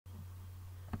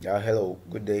Yeah, hello,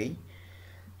 good day.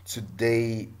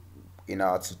 Today in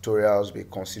our tutorials, we're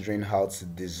considering how to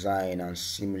design and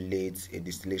simulate a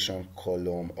distillation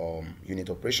column unit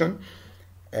operation.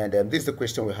 And this is the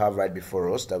question we have right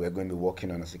before us that we're going to be working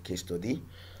on as a case study.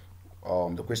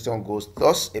 The question goes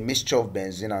thus: a mixture of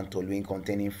benzene and toluene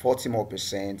containing 40 more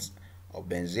percent of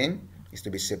benzene is to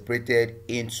be separated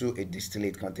into a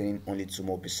distillate containing only 2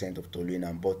 more percent of toluene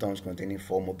and bottoms containing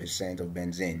 4 more percent of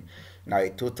benzene. Now a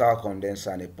total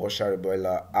condenser and a partial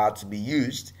reboiler are to be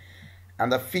used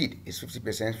and the feed is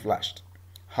 50% flashed.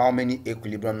 How many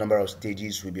equilibrium number of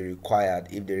stages will be required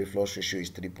if the reflux ratio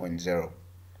is 3.0?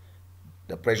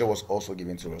 The pressure was also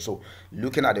given to us. So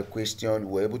looking at the question,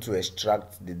 we're able to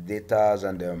extract the data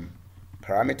and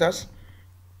parameters.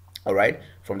 All right,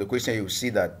 from the question you will see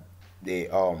that the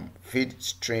feed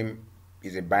stream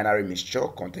is a binary mixture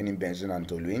containing benzene and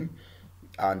toluene,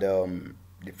 and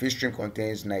the feed stream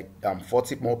contains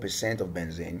 40 more percent of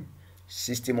benzene,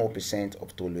 60 more percent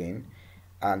of toluene,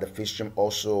 and the feed stream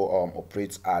also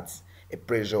operates at a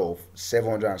pressure of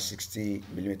 760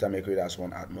 millimeter mercury, that's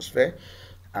 1 atmosphere,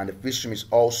 and the feed stream is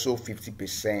also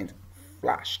 50%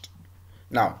 flashed.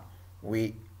 Now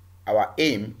our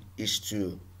aim is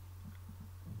to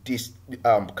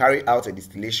carry out a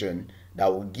distillation that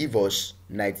will give us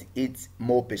 98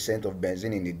 more percent of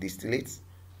benzene in the distillate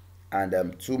and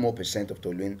 2 more percent of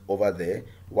toluene over there,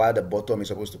 while the bottom is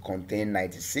supposed to contain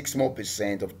 96 more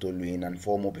percent of toluene and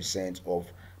 4 more percent of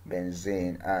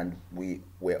benzene, and we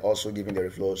were also given the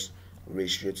reflux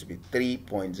ratio to be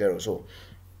 3.0. So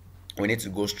we need to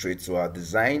go straight to our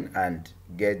design and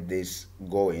get this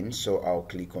going. So I'll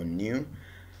click on new.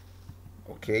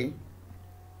 Okay,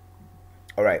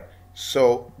 all right,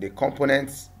 so the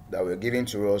components that were given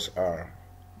to us are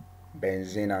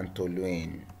benzene and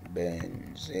toluene.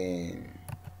 Benzene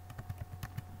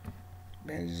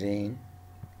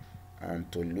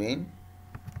and toluene.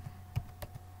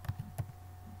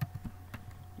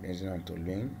 Benzene and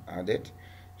toluene added.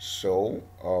 So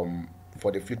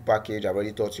for the fluid package, I've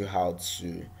already taught you how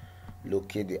to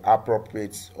locate the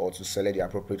appropriate or to select the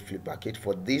appropriate fluid package.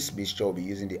 For this mixture, we'll be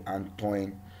using the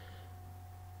Antoine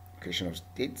creation of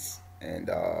states, and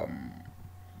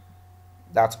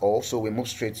that's all. So we move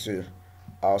straight to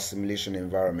our simulation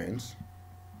environment.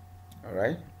 All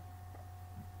right,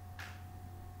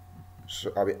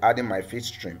 so I'll be adding my feed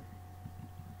stream.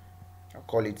 I'll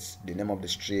call it the name of the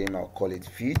stream, I'll call it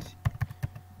feed.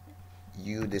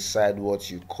 You decide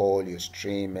what you call your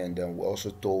stream, and then we're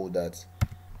also told that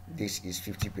this is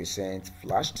 50%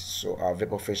 flashed, so our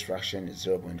vapor phase fraction is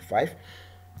 0.5,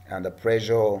 and the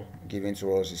pressure given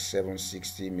to us is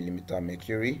 760 millimeter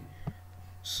mercury.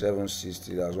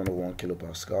 760, that's 101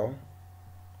 kilopascal.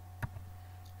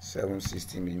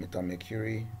 760 millimeter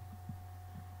mercury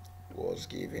was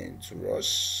given to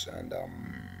us, and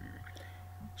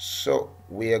so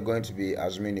we are going to be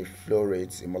assuming a flow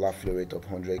rate, a molar flow rate of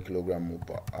 100 kilogram mole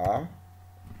per hour.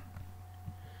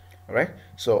 All right,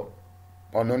 so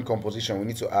unknown composition, we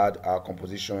need to add our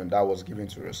composition that was given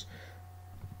to us.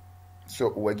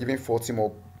 So we're given 40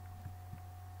 more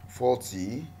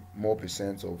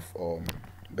percent of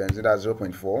benzene, that's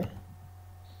 0.4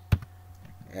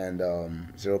 and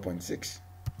 0.6.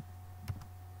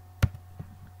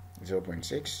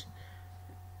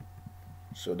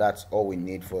 So that's all we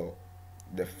need for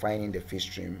defining the feed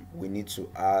stream. We need to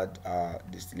add our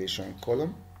distillation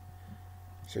column.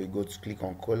 So you go to click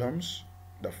on columns.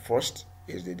 The first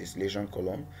is the distillation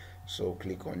column, so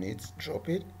click on it, drop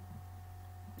it.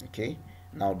 Okay,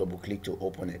 now double click to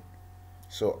open it.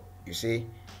 So you see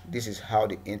this is how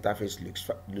the interface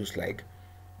looks like.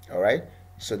 All right,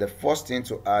 so the first thing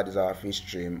to add is our feed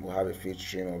stream. We'll have a feed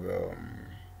stream of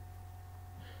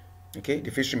okay,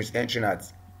 the feed stream is entering at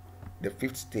the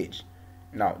 5th stage.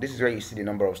 Now this is where you see the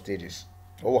number of stages.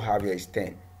 What we'll have here is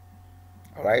 10.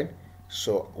 All right,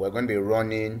 so we're going to be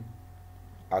running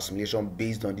our simulation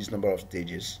based on this number of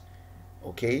stages,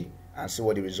 okay, and see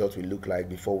what the result will look like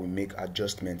before we make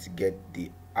adjustments to get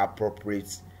the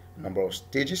appropriate number of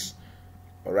stages.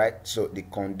 All right, so the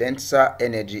condenser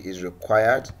energy is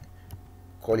required,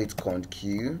 call it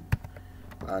conq,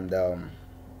 and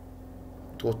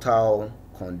total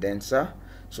condenser.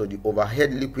 So the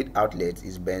overhead liquid outlet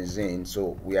is benzene,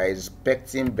 so we are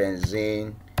expecting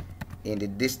benzene in the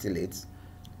distillate.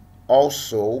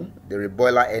 Also the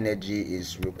reboiler energy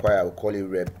is required, we'll call it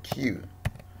rep q,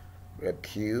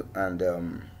 and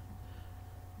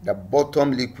the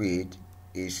bottom liquid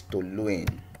is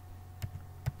toluene.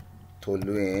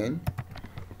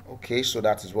 Okay, so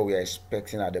that is what we are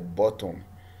expecting at the bottom.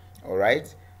 All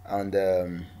right, and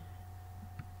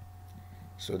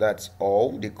so that's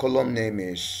all. The column name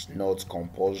is not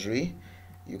compulsory,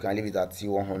 You can leave it at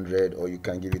T100, or you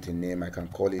can give it a name. I can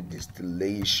call it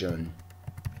distillation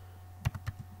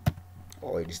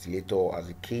or a distillator, as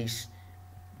the case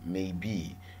may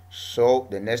be. So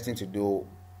the next thing to do,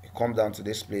 you come down to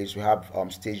this place. We have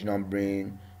stage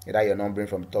numbering, either you're numbering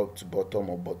from top to bottom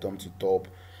or bottom to top.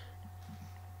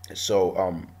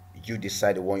 So you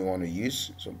decide the one you want to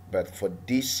use. So but for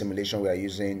this simulation we are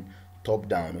using top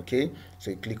down. Okay,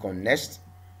 so you click on next.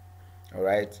 All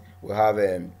right, we have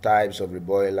types of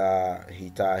reboiler,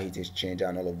 heater, heat exchanger,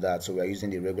 and all of that. So we are using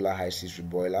the regular Hysys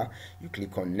reboiler. You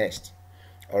click on next.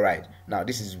 All right, now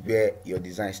this is where your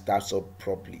design starts up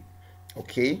properly.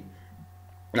 Okay,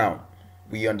 now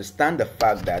we understand the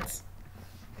fact that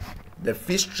the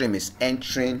feed stream is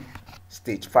entering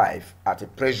stage 5 at a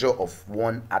pressure of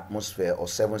 1 atmosphere or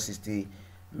 760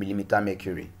 millimeter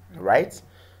mercury, right?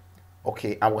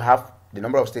 Okay, and we have the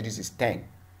number of stages is 10,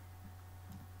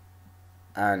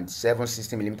 and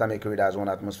 760 millimeter mercury, that's 1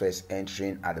 atmosphere, is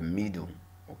entering at the middle.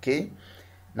 Okay,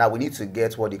 now we need to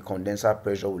get what the condenser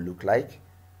pressure will look like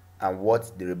and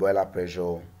what the reboiler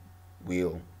pressure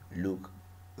will look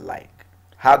like.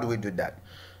 How do we do that?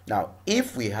 Now,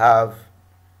 if we have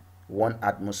 1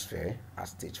 atmosphere at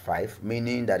stage 5,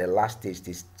 meaning that the last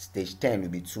stage 10 will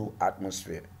be 2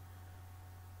 atmosphere.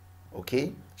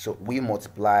 Okay, so we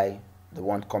multiply the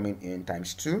one coming in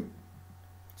times 2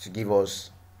 to give us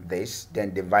this,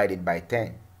 then divide it by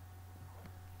 10.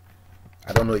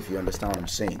 I don't know if you understand what I'm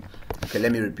saying. Okay,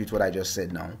 let me repeat what I just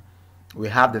said now. We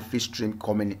have the feed stream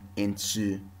coming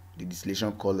into the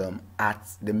distillation column at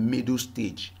the middle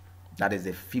stage, that is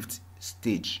the 5th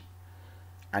stage,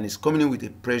 and it's coming in with a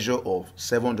pressure of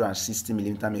 760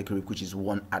 millimeter mercury, which is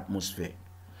 1 atmosphere.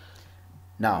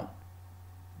 Now,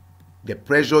 the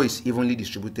pressure is evenly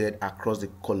distributed across the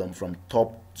column from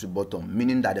top to bottom,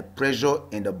 meaning that the pressure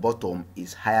in the bottom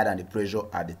is higher than the pressure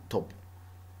at the top.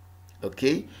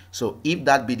 Okay, so if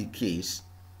that be the case,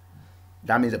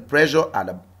 that means the pressure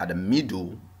at the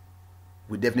middle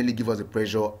will definitely give us the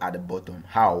pressure at the bottom.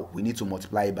 How? We need to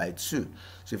multiply it by 2.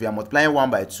 So if you are multiplying 1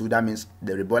 by 2, that means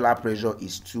the reboiler pressure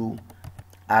is 2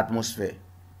 atmosphere.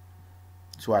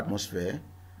 2 atmosphere.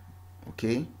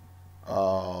 Okay,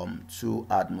 2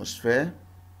 atmosphere.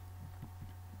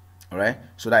 All right,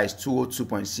 so that is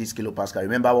 202.6 kilopascal.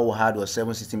 Remember what we had was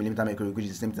 760 millimeter mercury, which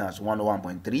is the same thing as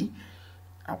 101.3,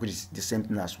 and which is the same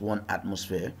thing as 1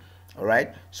 atmosphere. All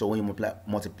right, so when you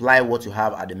multiply what you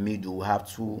have at the middle, we have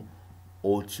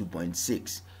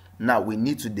 202.6. Now we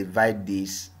need to divide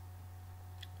this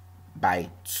by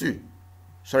 2.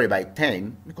 Sorry, by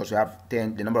 10, because we have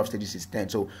 10. The number of stages is 10.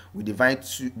 So we divide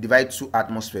 2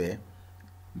 atmosphere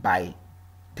by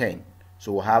 10.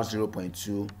 So we'll have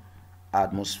 0.2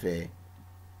 atmosphere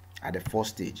at the first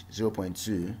stage.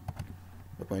 0.2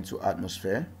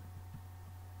 atmosphere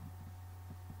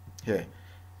here.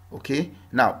 Okay,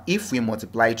 now if we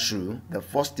multiply through, the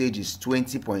first stage is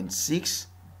 20.26.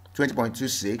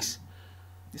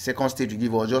 The second stage will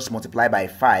give us, just multiply by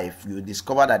 5. You will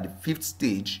discover that the 5th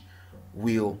stage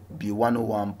will be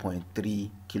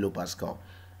 101.3 kilopascal.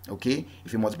 Okay,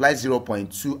 if you multiply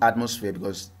 0.2 atmosphere,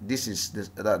 because this is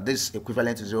this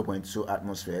equivalent to 0.2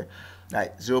 atmosphere,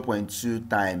 like 0.2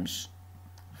 times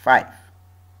 5.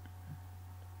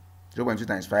 0.2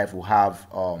 times 5 will have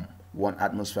 1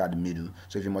 atmosphere at the middle.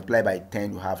 So if you multiply by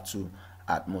 10, you have 2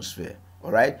 atmosphere.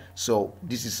 All right, so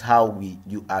this is how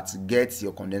you are to get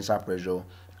your condenser pressure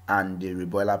and the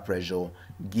reboiler pressure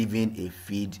given a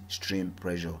feed stream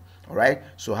pressure. All right,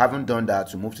 so having done that,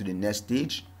 to move to the next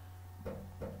stage.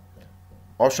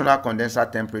 Optional condenser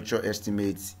temperature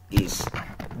estimate is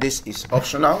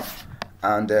optional,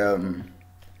 and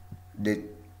the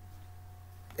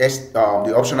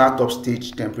optional top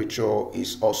stage temperature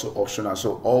is also optional.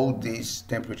 So all these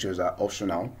temperatures are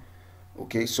optional.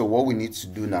 Okay, so what we need to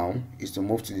do now is to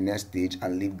move to the next stage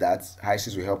and leave that.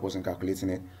 Hysys will help us in calculating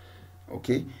it.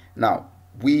 Okay, now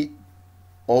we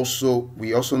also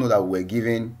know that we're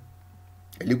given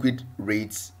a liquid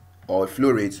rate or a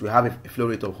flow rate. We have a flow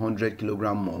rate of 100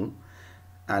 kilogram mole,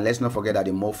 and let's not forget that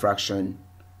the mole fraction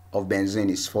of benzene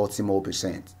is 40 mole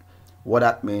percent. What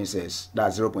that means is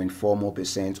that's 0.4 mole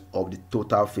percent of the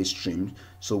total feed stream.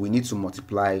 So we need to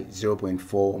multiply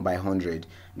 0.4 by 100.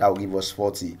 That will give us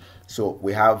 40. So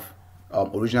we have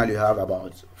originally we have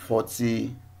about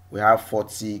 40. We have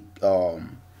 40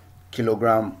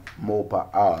 kilogram mole per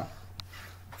hour.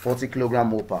 40 kilogram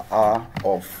mole per hour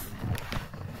of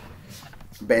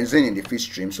benzene in the feed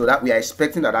stream. So that we are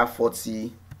expecting that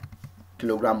 40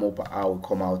 kilogram mole per hour will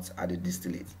come out at the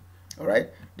distillate. All right,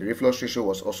 the reflux ratio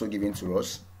was also given to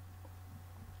us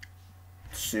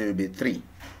to be 3.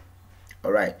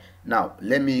 All right, now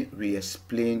let me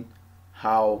re-explain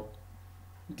how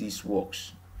this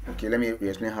works. Okay, let me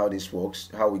explain how this works,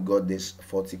 how we got this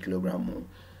 40 kilogram mole.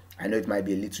 I know it might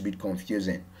be a little bit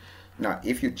confusing. Now,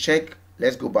 if you check,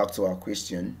 let's go back to our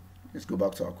question.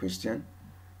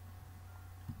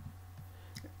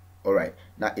 All right,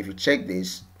 now if you check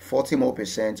this, 40 more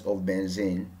percent of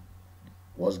benzene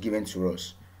was given to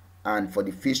us, and for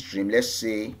the feed stream, let's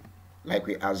say, like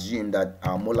we assume that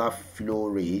our molar flow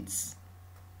rates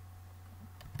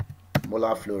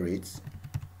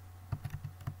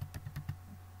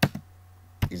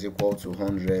is equal to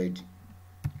 100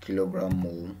 kilogram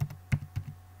mole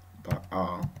per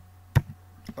hour.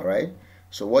 All right,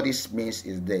 so what this means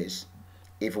is this: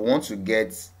 if we want to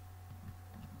get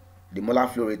the molar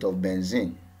flow rate of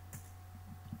benzene,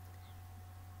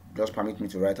 just permit me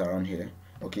to write around here.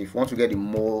 Okay, if we want to get the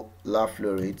molar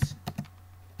flow rate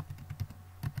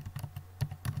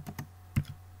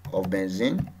of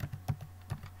benzene,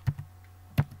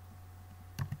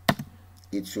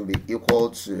 it should be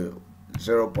equal to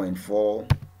 0.4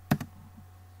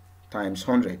 times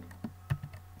 100,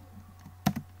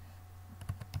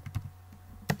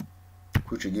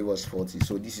 which will give us 40.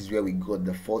 So this is where we got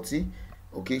the 40.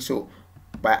 Okay, so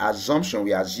by assumption,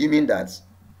 we are assuming that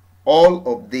all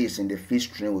of this in the feed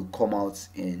stream will come out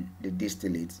in the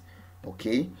distillate.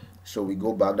 Okay, so we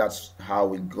go back. That's how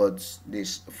we got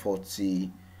this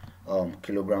 40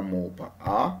 kilogram mole per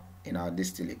hour in our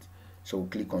distillate. So we'll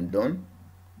click on done,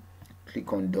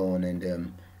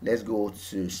 and let's go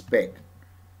to spec.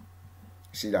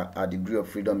 See that our degree of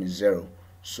freedom is 0.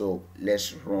 So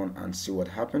let's run and see what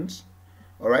happens.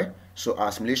 All right, so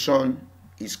our simulation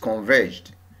is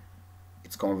converged.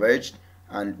 It's converged,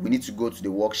 and we need to go to the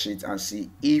worksheet and see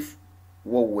if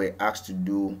what we're asked to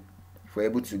do, if we're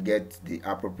able to get the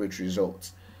appropriate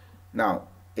results. Now,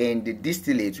 in the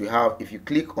distillate, we have, if you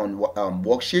click on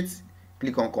worksheet,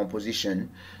 click on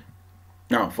composition.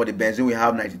 Now, for the benzene, we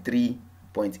have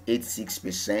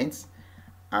 93.86%,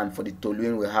 and for the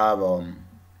toluene, we have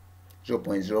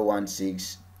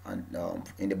 0.016, and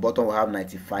in the bottom, we have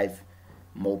 95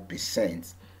 more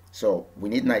percent. So we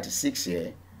need 96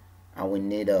 here, and we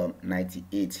need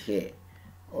 98 here.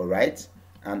 All right,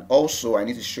 and also I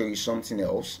need to show you something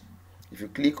else. If you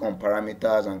click on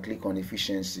parameters and click on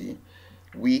efficiency,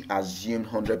 we assume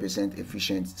 100%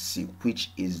 efficiency,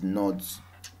 which is not,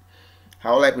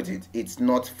 how will I put it, it's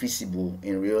not feasible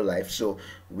in real life. So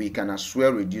we can as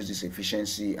well reduce this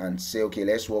efficiency and say, okay,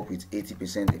 let's work with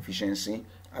 80% efficiency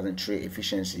as in tray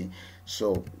efficiency.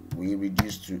 So we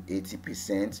reduce to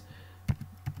 80%.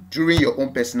 During your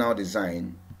own personal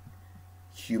design,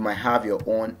 you might have your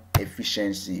own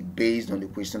efficiency based on the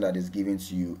question that is given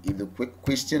to you. If the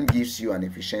question gives you an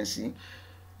efficiency,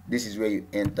 this is where you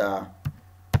enter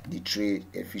the tray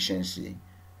efficiency.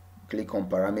 Click on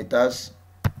parameters,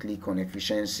 click on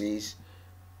efficiencies,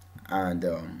 and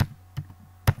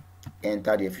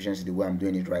enter the efficiency the way I'm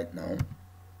doing it right now.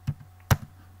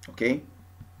 Okay,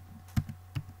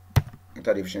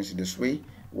 enter the efficiency this way.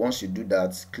 Once you do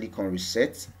that, click on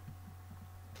reset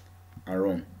and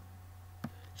run.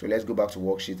 So let's go back to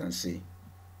worksheet and see.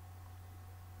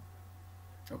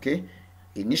 Okay,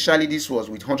 initially this was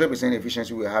with 100%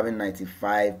 efficiency, we were having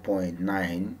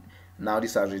 95.9. now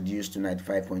this has reduced to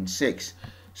 95.6.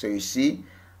 so you see,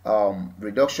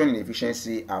 reduction in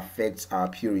efficiency affects our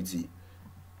purity,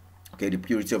 okay, the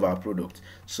purity of our product.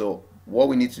 So what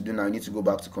we need to do now, we need to go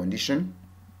back to condition,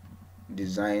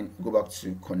 design, go back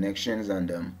to connections,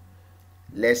 and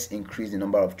let's increase the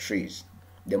number of trays.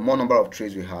 The more number of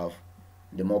trays we have,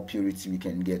 the more purity we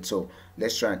can get. So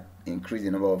let's try and increase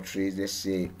the number of trays. Let's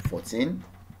say 14.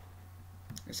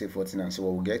 Let's say 14 and see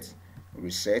what we get.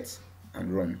 Reset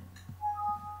and run.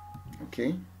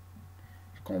 Okay,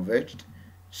 converged.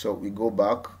 So we go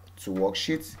back to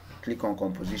worksheet, click on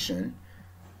composition.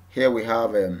 Here we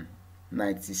have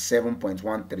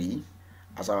 97.13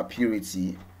 as our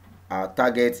purity. Our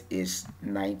target is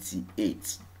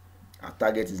 98. Our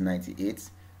target is 98.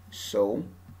 So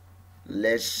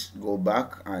let's go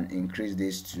back and increase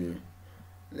this to,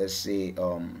 let's say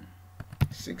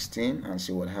 16 and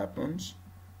see what happens.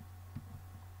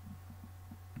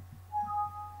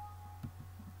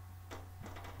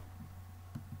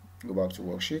 Go back to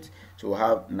worksheet. So we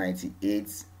have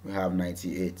 98, we have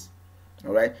 98.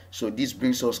 All right, so this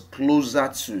brings us closer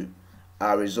to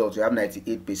our result. We have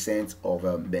 98% of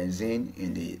benzene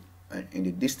in the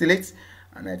distillate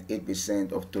and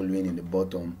 98% of toluene in the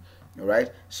bottom. All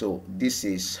right, so this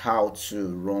is how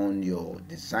to run your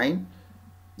design.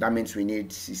 That means we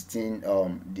need 16,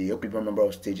 the equilibrium number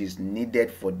of stages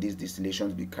needed for this distillation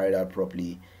to be carried out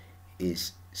properly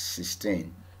is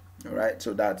 16. All right,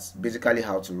 so that's basically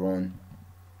how to run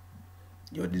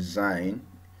your design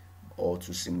or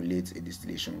to simulate a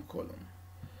distillation column.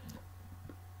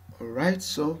 Alright,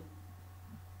 so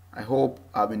I hope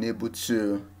I've been able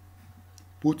to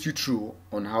put you through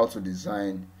on how to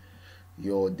design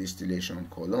your distillation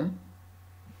column.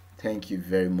 Thank you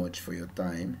very much for your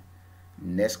time.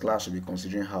 Next class we'll be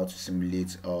considering how to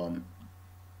simulate an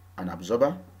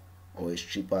absorber or a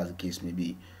stripper, as the case may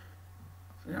be.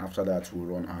 And after that we'll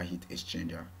run our heat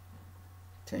exchanger.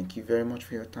 Thank you very much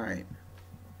for your time.